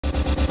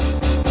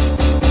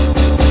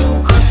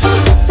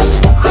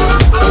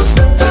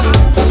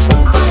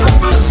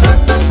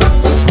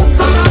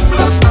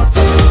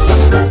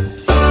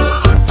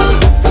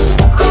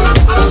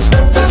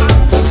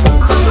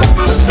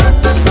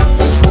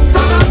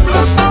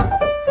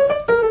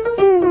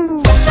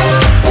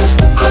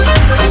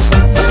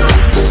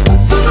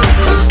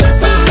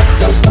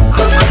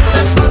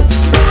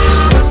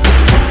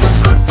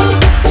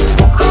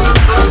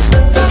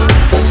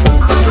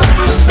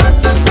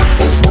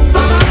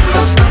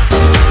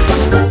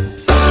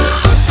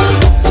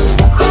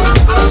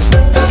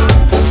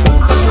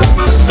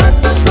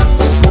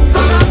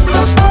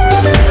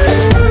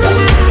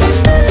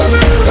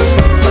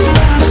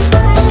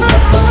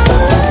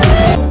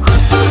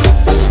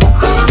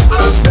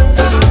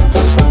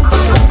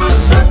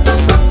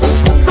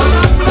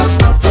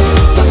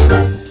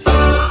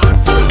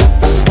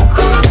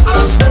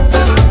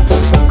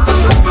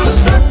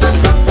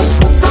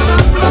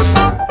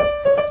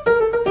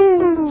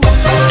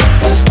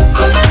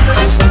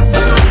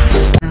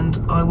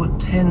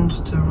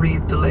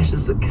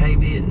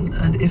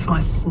if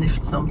I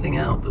sniffed something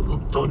out that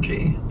looked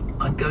dodgy,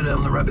 I'd go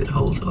down the rabbit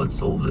hole till I'd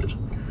solved it.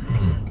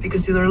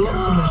 Because there are lots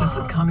of letters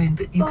that come in,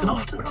 but you can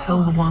often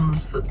tell the ones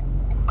that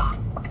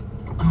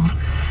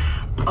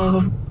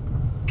are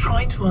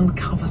trying to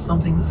uncover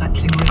something that's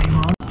actually really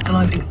wrong. And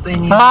I think they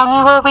need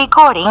manual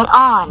recording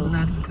on. an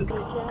advocate.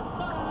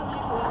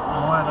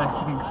 Why are they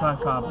sitting so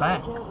far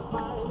back?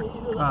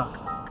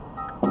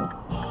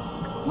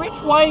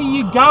 Which way are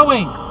you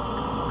going?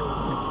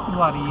 You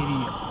bloody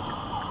idiot.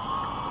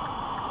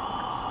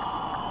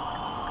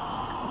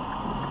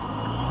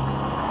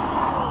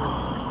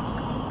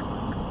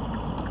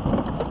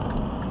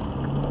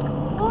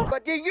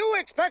 But do you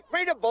expect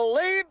me to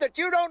believe that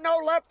you don't know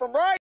left from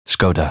right?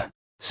 Skoda.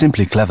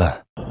 Simply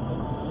clever. Oh,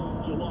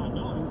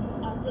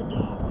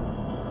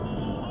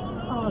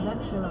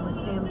 that fella was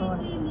down by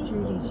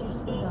Judy's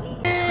yesterday.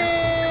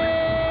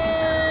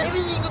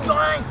 Everything is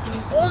fine.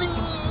 Only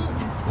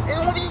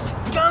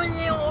coming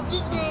in on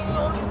this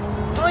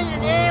man.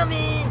 Going now,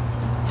 man.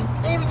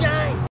 Every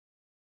time.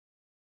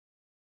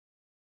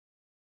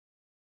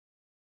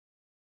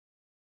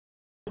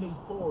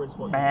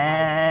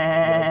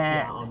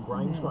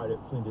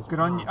 Good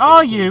on you.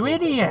 Oh, you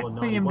idiot!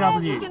 BMW.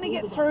 How's he going to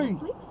get through?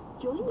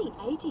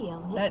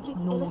 That's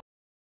normal.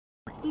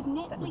 Hey,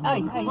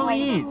 Well,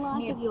 he is.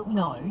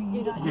 No,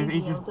 you don't.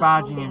 He's just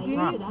barging in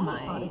front. Excuse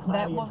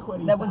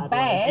me, that was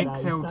bad.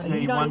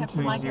 XLT You don't have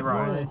to make it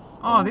 120. worse.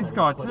 Oh, this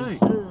guy too.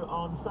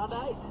 On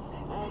Sunday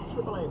and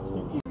Triple M's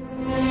 50.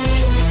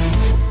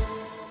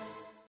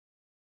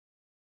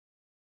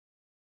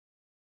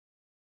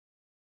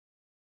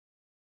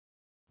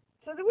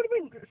 So there would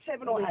have been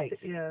 7 or 8.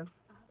 Yeah.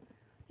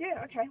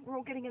 Yeah, okay. We're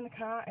all getting in the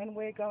car and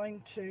we're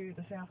going to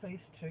the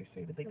southeast to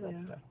see the big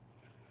lobster.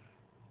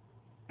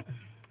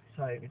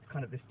 So it's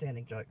kind of this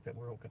standing joke that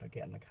we're all going to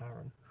get in the car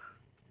and...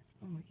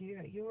 Oh,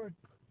 yeah, you're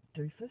a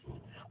doofus.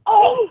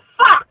 Oh,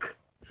 fuck!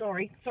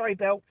 Sorry,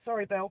 Belle.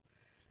 Sorry, Belle.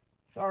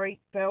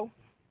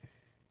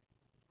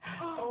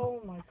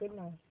 Oh, my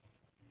goodness.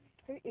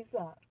 Who is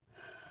that?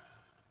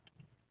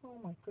 Oh,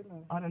 my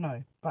goodness. I don't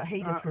know, but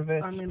he just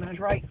reversed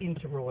straight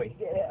into Roy.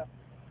 Yeah.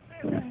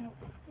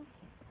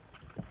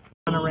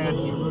 Around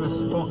here with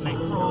a spot next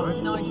to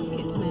it. No, just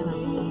get to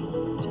Nana's.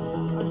 Just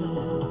go to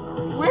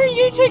Nana's. Where are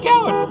you two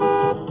going?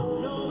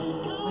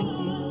 Thank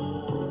you.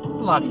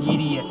 Bloody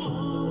idiot.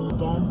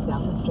 Dan,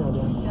 South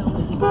Australia.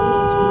 Visit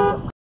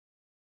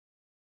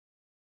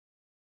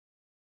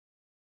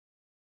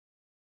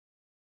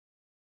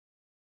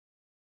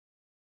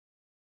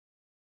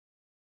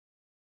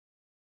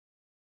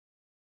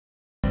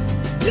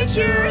Get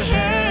your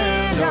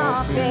hand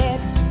off it.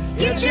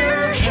 Get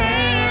your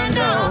hand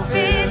off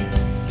it.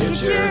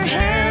 Get your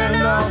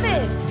hand off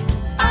it.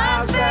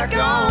 Eyes back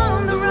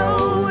on the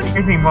road. I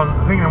think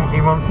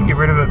he wants to get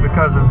rid of it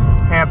because of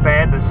how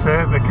bad the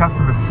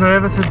customer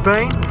service has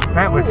been.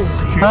 That was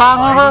stupid.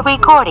 Manual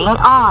recording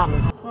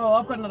on. Oh,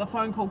 I've got another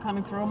phone call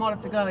coming through. I might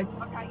have to go.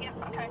 Okay,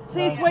 yeah, okay.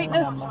 See you,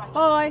 sweetness.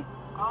 Bye.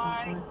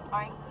 Bye.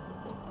 Bye.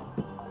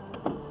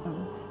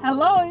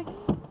 Hello.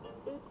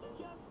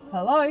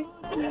 Hello.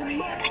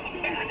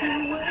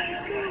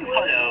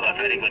 Hello, a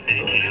very good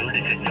day to you.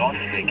 This is John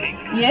speaking.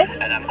 Yes.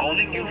 And I'm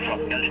calling you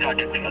from Delta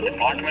Technical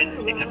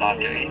Department. It's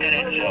about your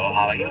internet, so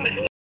how are you,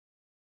 Mr.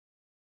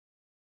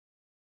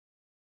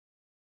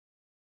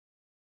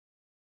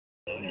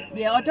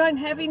 Yeah, I don't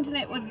have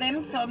internet with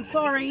them, so I'm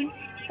sorry.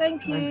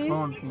 Thank That's you.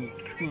 fine for you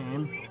to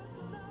scam.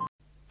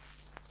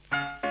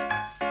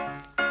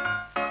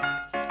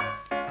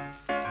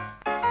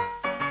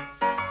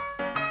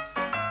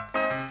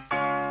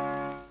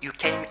 You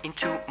came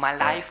into my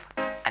life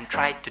and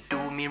tried to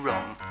do me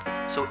wrong.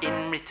 So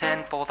in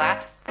return for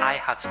that, I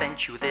have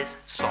sent you this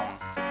song.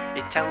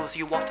 It tells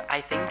you what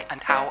I think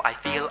and how I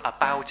feel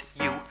about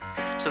you.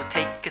 So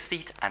take a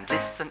seat and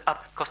listen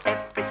up, cause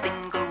every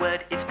single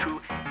word is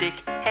true.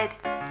 Dickhead,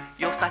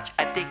 you're such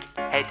a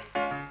dickhead.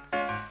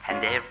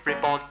 And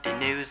everybody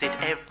knows it,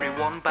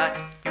 everyone but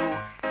you.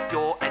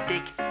 You're a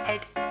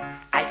dickhead,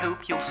 I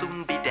hope you'll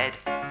soon be dead.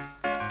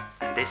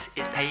 And this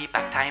is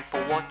payback time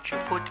for what you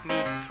put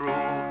me through.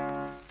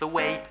 The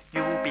way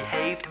you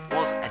behaved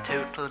was a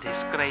total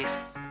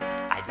disgrace.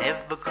 I'd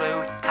never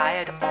grow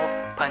tired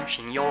of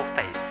punching your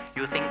face.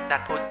 You think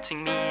that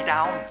putting me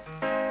down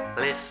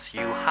lifts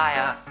you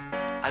higher?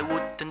 I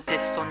wouldn't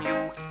piss on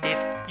you if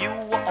you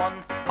were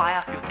on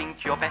fire. You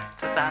think you're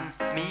better than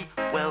me?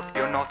 Well,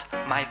 you're not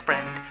my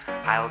friend.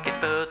 I'll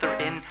get further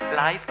in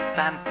life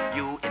than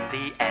you in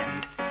the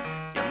end.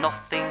 You're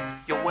nothing,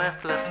 you're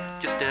worthless,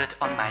 just dirt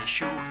on my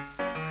shoe.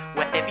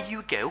 Wherever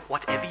you go,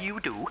 whatever you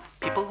do,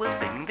 people will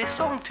sing this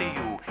song to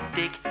you.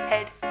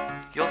 Dickhead,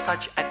 you're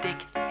such a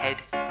dickhead.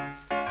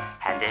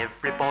 And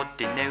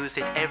everybody knows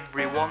it,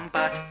 everyone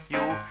but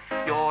you.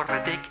 You're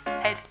a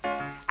dickhead,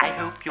 I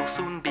hope you'll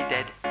soon be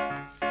dead.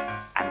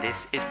 And this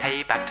is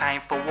payback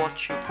time for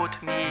what you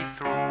put me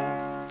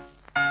through.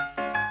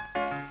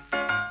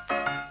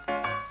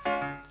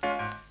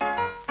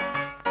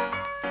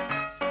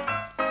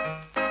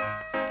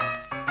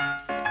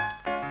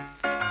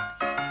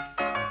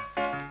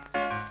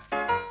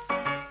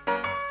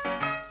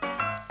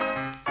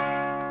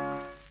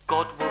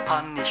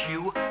 punish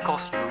you,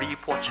 'cause you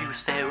reap what you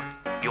sow.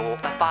 You're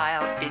a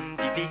vile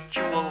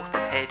individual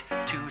from head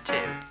to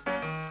toe,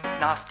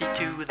 nasty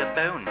to the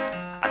bone,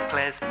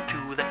 unpleasant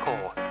to the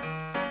core.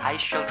 I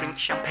shall drink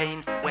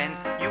champagne when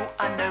you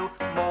are no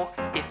more.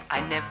 If I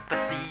never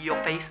see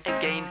your face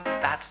again,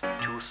 that's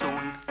too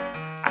soon.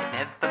 I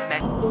never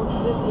met...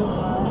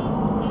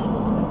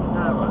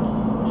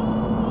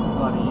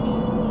 Bloody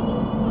idiot.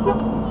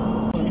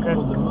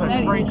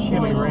 That's free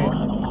chili red.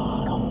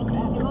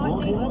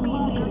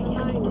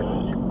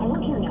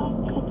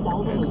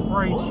 It's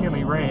free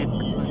chili red.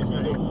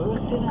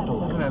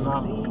 Isn't it,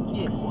 Mum?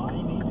 Yes.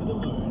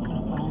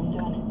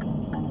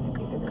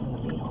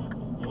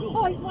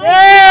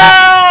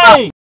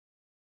 Yay!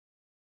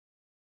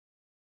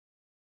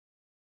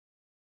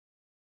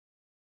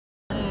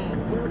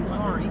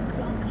 Sorry.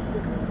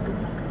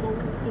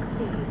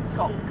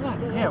 Stop.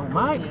 Bloody hell,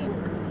 mate.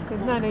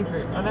 There's no need for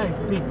it. I know it's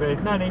big, but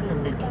there's no need for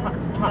him to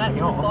cut That's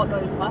me off. like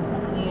those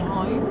buses near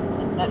home.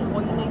 That's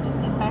why you need to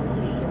sit back a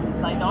bit because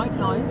they don't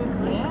know.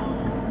 Yeah.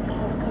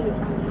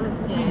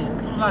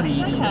 Yeah. Bloody It's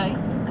idiot. okay.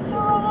 It's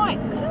alright.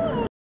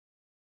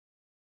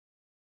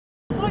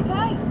 It's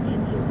okay.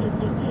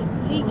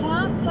 He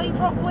can't see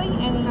properly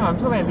and... No, I'm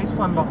talking about this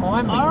one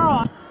behind me.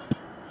 Alright.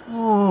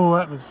 Oh,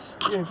 that was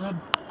stupid.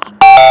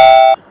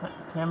 That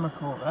camera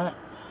caught that.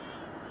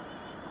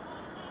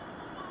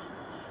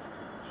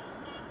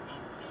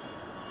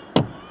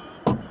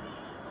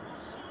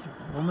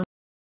 Stupid woman.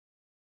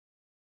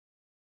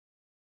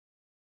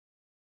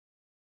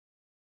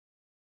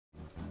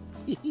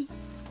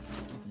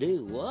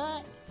 Do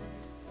what?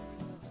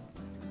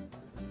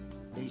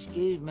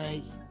 Excuse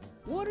me.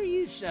 What are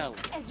you selling?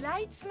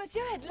 Headlights,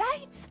 monsieur,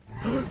 headlights.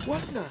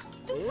 What the?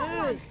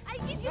 I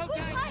give you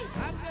good price.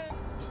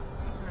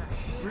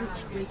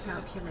 Route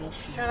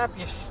recalculation. Shut up,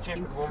 you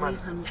stupid woman.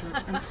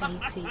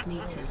 380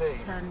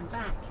 metres, turn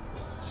back.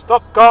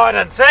 Stop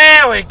guidance,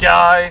 there we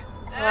go!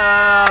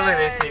 Ah, look at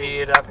this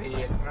idiot up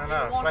here. No,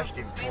 I flashed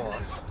him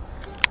twice.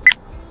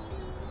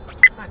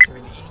 How much of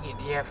an idiot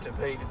do you have to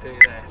be to do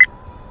that?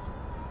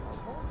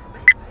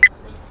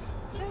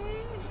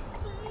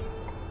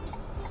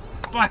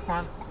 Black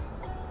one.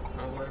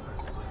 Oh, whatever.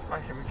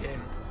 Flash him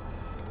again.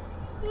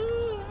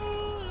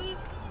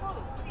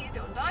 What are you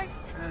doing, Dave?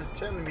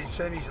 Telling me to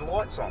turn his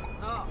lights on.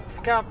 Oh.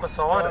 Just go up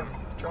beside him.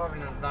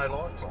 Driving with no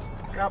lights on.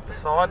 Go up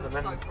beside them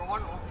and... So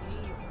bright on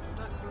here. You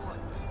don't feel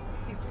like...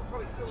 You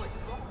probably feel like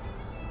you're gone.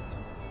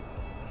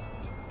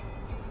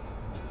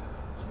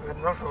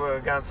 I'm not sure we were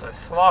going so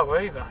slow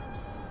either.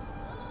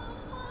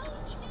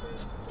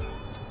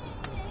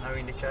 No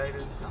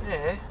indicators. Nothing.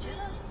 Yeah.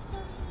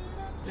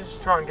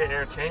 Just try and get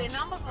their attention.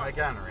 They're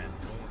going around.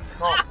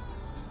 Cop.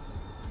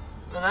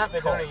 No,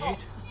 they're doing a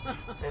U-turn.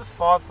 There's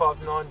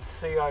 559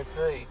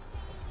 COP.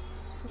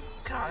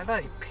 God, are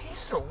they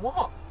pissed or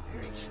what?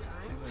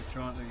 They're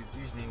trying to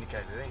use the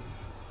indicator then.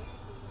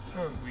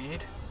 Oh,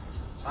 weird.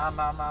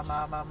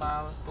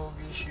 Mama, pull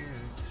your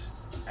shoes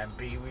and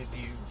be with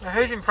you. Now,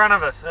 who's in front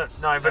of us?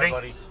 Nobody.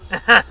 Nobody.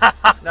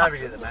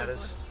 Nobody that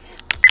matters.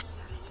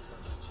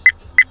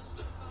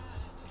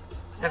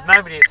 There's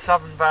nobody at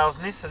Southern Vales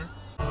Nissan.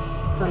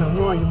 I don't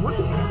know why you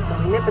wouldn't have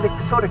done it, but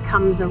it sort of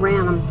comes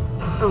around and...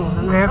 Oh, I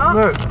don't know. Yeah,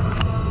 look.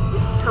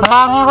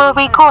 Manual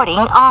recording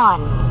on.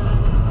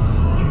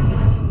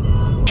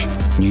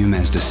 New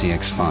Mazda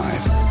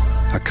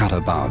CX-5, a cut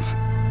above.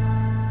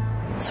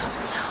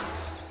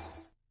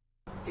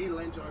 He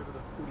leant over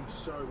the footy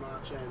so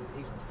much, and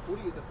the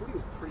footy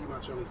was pretty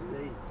much on his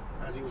knee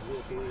as he was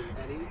walking in,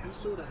 and he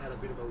sort of had a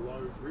bit of a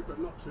low grip, but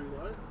not too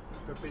low,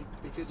 but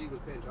because he was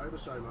bent over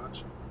so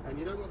much, and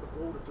you don't want the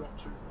ball to drop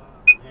too far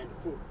from hand to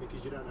foot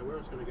because you don't know where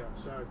it's going to go.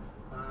 So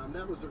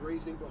that was the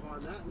reasoning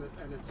behind that,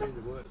 and it seemed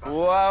to work.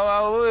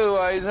 Wow, blue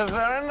eyes are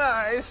very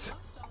nice.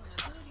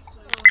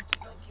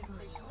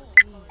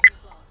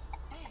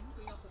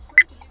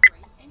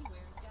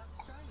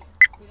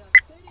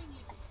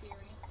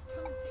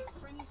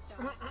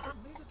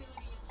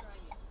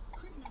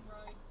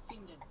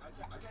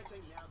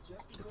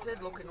 It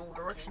said look in all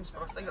directions,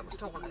 but I think it was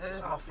talking to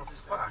her. Oh, for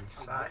fuck's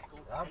sake.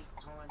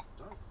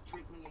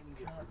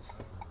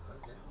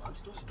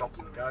 Stop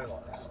and go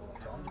like that all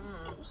the time.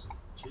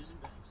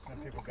 When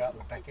people go up the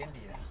back end of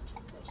you.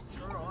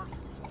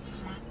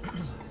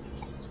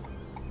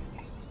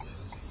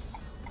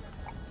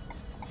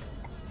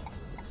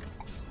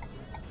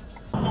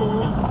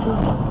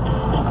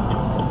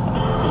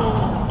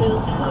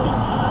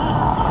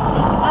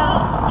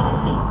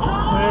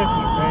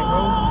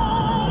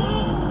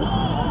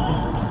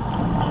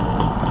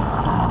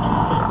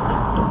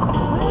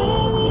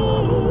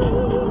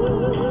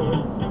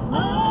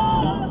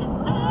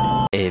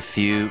 A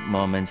few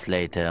moments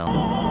later. I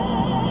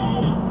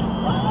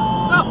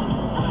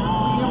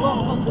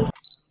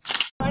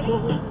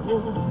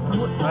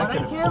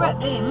don't care about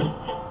them.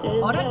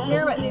 I don't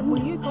care about them.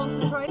 Will you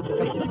concentrate?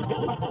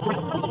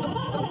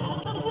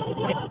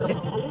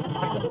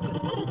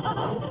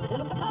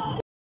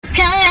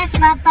 Caress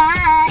my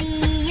body,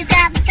 you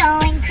got me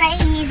going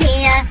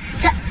crazy.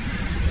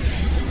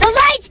 The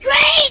light's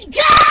green,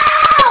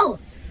 go!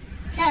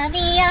 Turn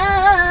me on.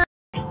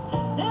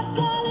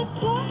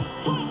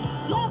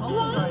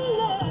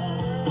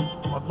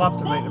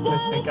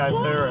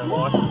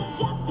 license.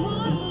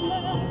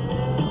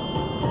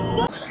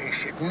 You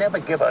should never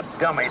give a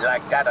dummy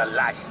like that a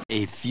license.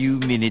 A few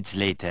minutes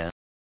later.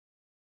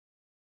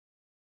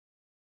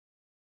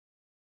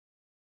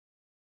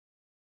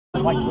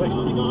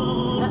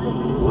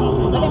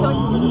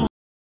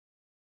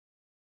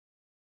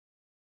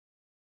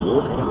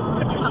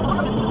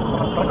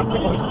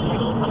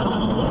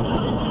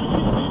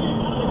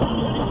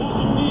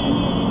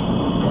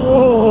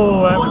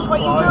 Oh, Watch what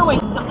you're doing.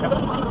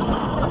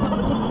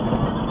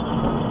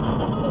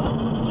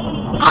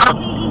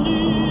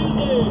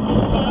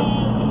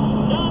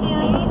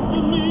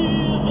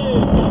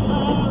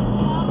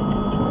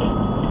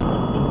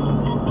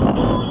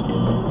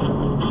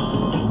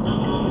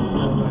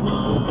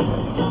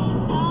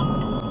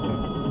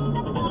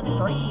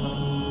 Sorry?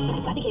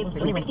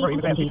 When he went through, he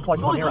was out this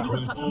close on the arrow.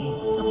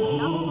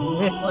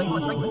 Yeah. Well, you want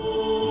to strengthen it?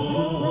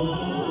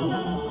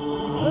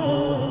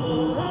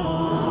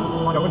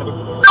 I don't know.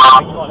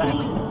 Things like that.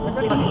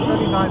 He's got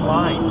his own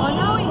lane. I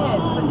know he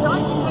has, but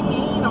don't take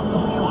your hand off the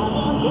wheel.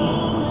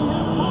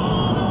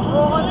 You're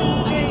driving.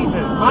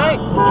 Jesus,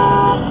 mate!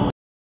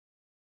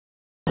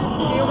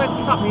 He almost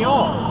cut me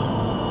off.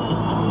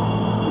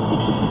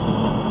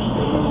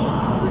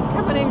 He was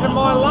coming into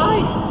my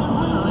lane.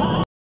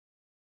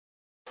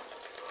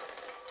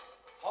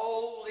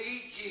 Holy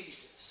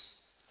Jesus.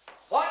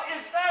 What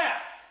is that?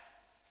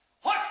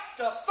 What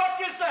the fuck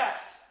is that?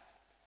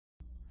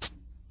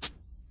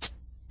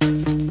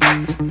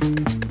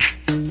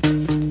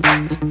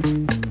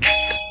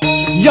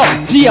 Yo,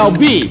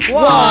 DLB!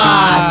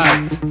 What?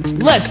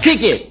 Let's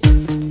kick it!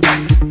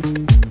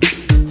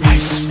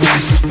 Rice,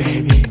 rice,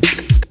 baby.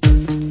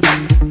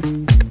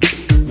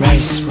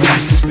 Rice,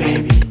 rice,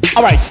 baby.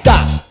 Alright,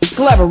 stop.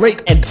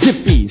 Collaborate and tip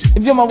these.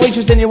 If you're my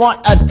waitress and you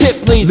want a tip,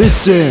 please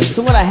listen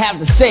to what I have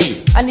to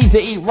say. I need to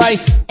eat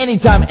rice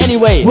anytime,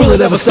 anyway. Will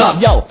it ever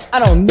stop? Yo, I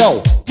don't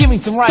know. Give me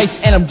some rice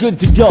and I'm good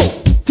to go.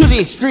 To the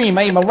extreme,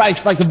 I eat my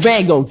rice like a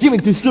Van Gogh. Give me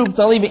 2 scoops,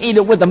 I'll even eat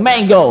it with a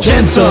mango.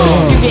 Gentle.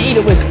 You can eat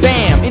it with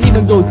Spam. It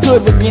even goes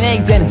good with green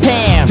eggs and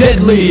ham.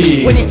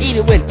 Deadly. When you eat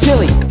it with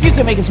chili, you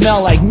can make it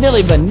smell like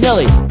Milli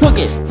Vanilli. Cook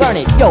it, burn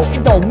it, yo,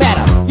 it don't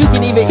matter. You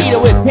can even eat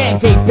it with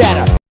pancake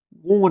batter.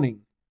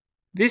 Warning.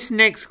 This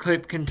next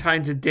clip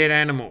contains a dead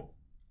animal.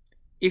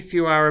 If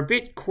you are a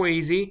bit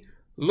queasy,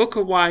 look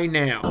away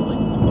now. You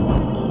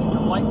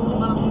can wait for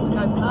one of them to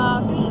go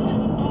past. You can,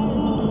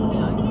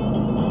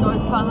 go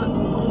fast.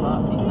 Not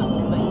fast, you can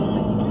speed,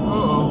 but you can...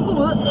 Uh-oh.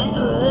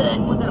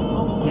 Was that a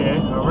fox? Yeah,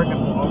 I reckon.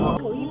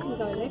 Well, you can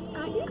go left,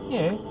 can't you?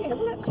 Yeah. Yeah,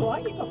 well, that's all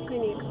right. You've got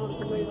plenty of time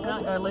to move on.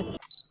 Can't go left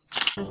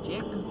just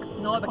yet, because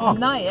neither can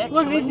they, actually.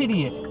 Look at this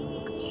idiot.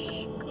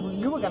 Shh. Well,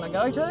 you were going to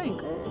go too.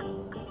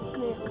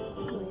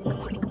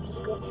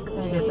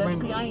 Yeah, that's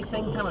the only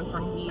thing coming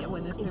from here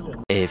when there's people.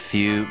 A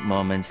few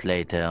moments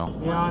later.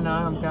 Yeah, I know,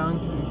 I'm going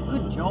to.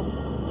 Good job.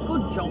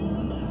 Good job.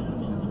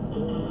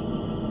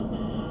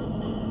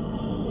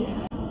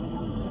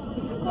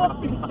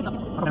 Because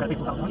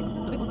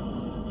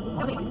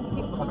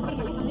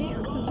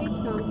he's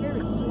going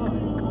very slow.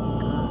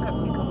 Perhaps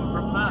he's looking for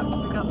a park to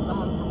pick up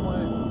someone from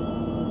work.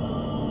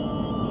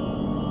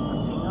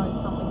 Perhaps he knows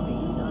something that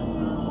you don't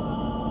know.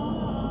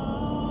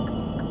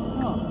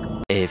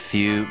 A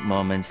few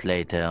moments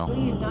later. Well,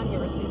 you've done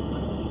your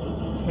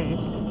assessment.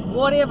 Test.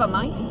 Whatever,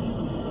 mate.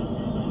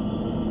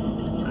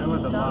 That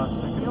was a last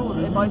second. Yeah, well,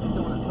 they're both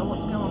doing it, so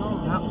what's going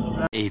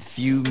on? A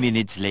few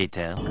minutes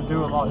later. You can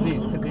do it like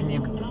this, because then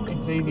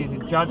it's easier to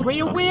judge where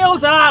your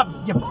wheels are!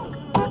 You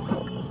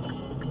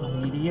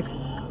bloody idiot.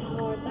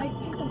 Oh,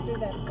 people do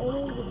that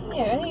all the time.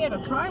 Yeah, he had a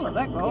trailer,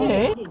 that guy.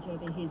 Yeah.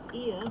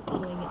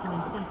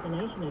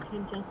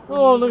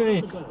 Oh, look at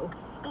this.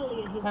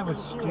 That was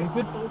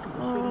stupid.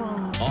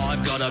 Oh.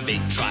 I've got a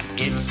big truck,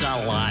 it's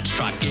a large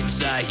truck,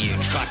 it's a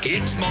huge truck,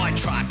 it's my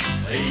truck.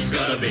 He's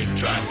got a big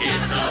truck,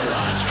 it's a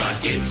large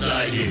truck, it's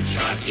a huge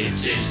truck,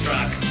 it's his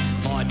truck.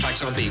 My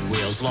truck's got big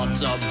wheels,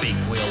 lots of big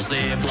wheels,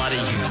 they're bloody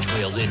huge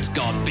wheels, it's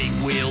got big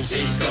wheels.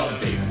 He's got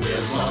big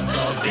wheels, lots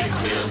of big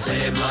wheels,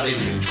 they're bloody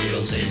huge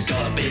wheels, he's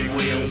got big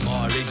wheels.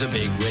 My rig's a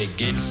big rig,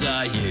 it's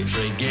a huge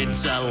rig,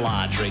 it's a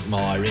large rig,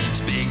 my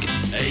rig's big.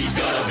 He's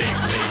got a big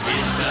rig,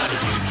 it's a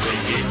huge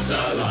rig, it's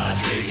a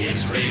large rig,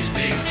 his rig's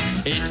big.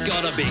 It's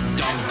got a big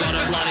donk, got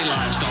a bloody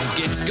large donk,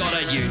 it's got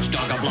a huge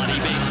donk, a bloody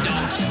big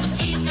donk.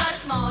 He's got a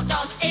small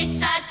donk,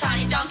 it's a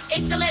tiny donk,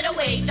 it's a little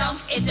wee donk,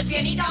 it's a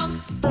puny donk.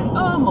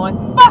 Oh my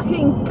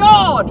fucking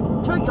god!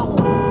 Toot your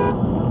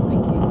horn.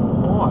 Thank you.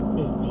 What?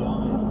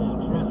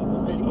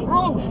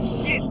 Oh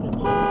shit!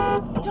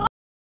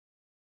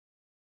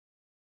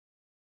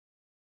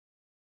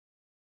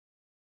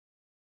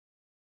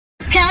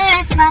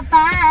 Caress my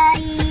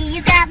body,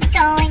 you got me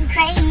going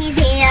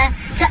crazy.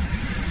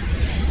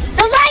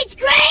 The light's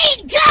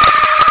green,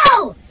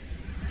 go!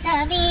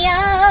 Turn me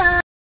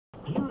on.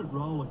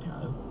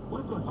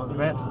 I was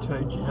about to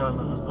toot you on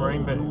it was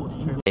green, but it was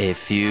too... A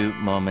few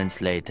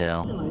moments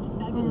later.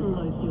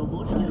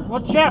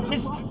 Watch out,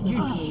 you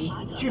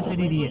stupid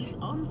idiot!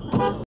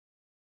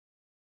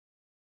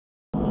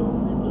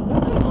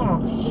 Oh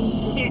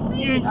shit!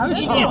 You No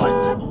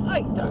silence.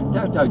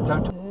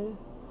 Don't.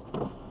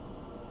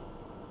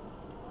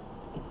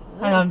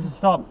 Hang on, just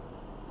stop.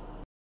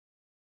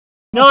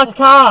 Nice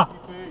car!